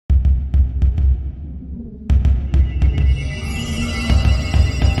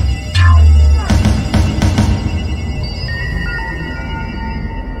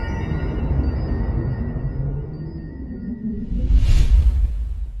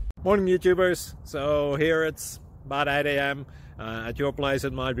Morning YouTubers. So here it's about 8 a.m. At your place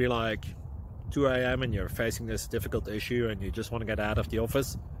it might be like 2 a.m. and you're facing this difficult issue and you just want to get out of the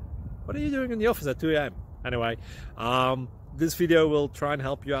office. What are you doing in the office at 2 a.m.? Anyway, this video will try and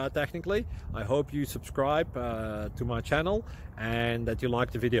help you out technically. I hope you subscribe to my channel and that you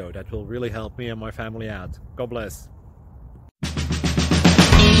like the video. That will really help me and my family out. God bless.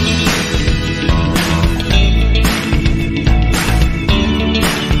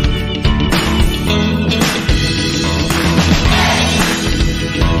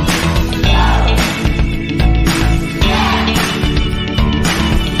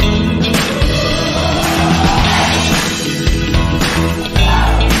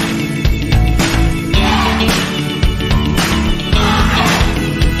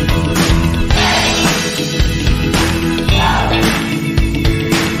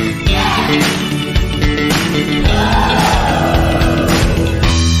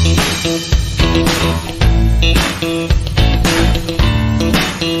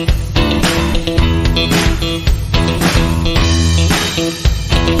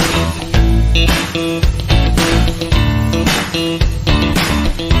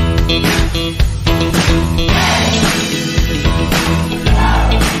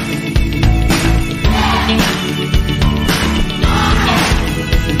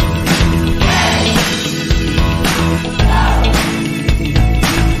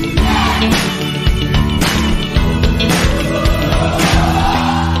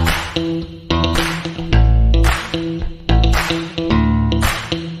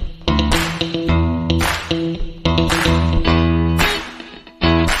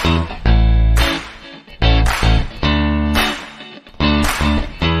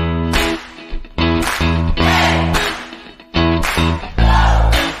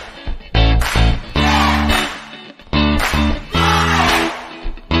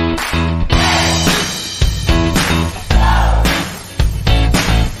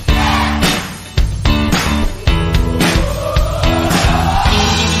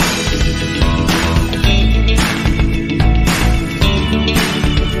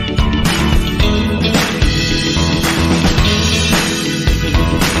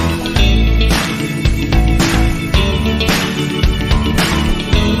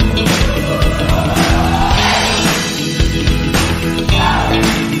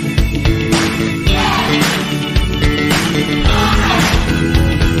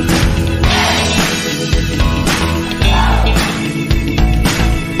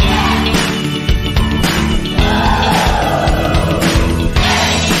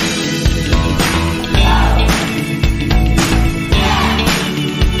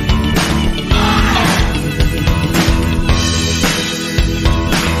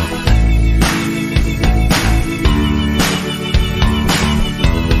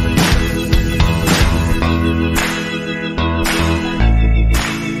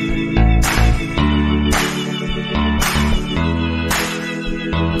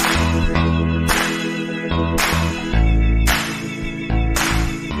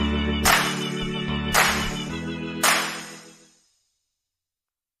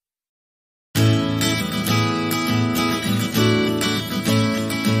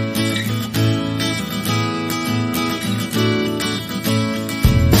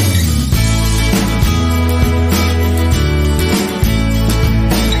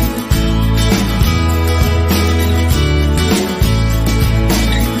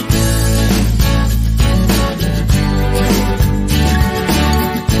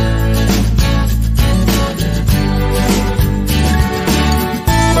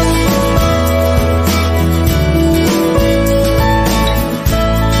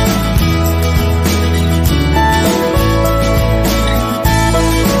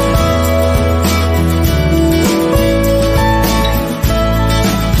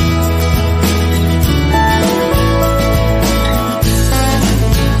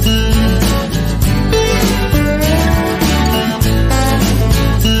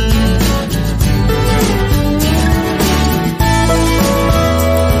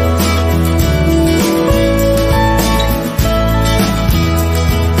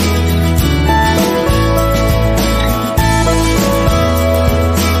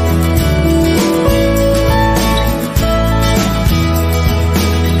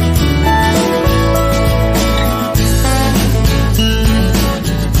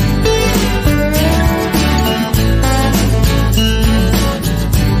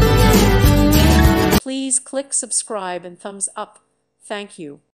 Please click subscribe and thumbs up. Thank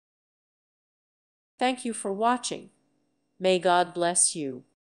you. Thank you for watching. May God bless you.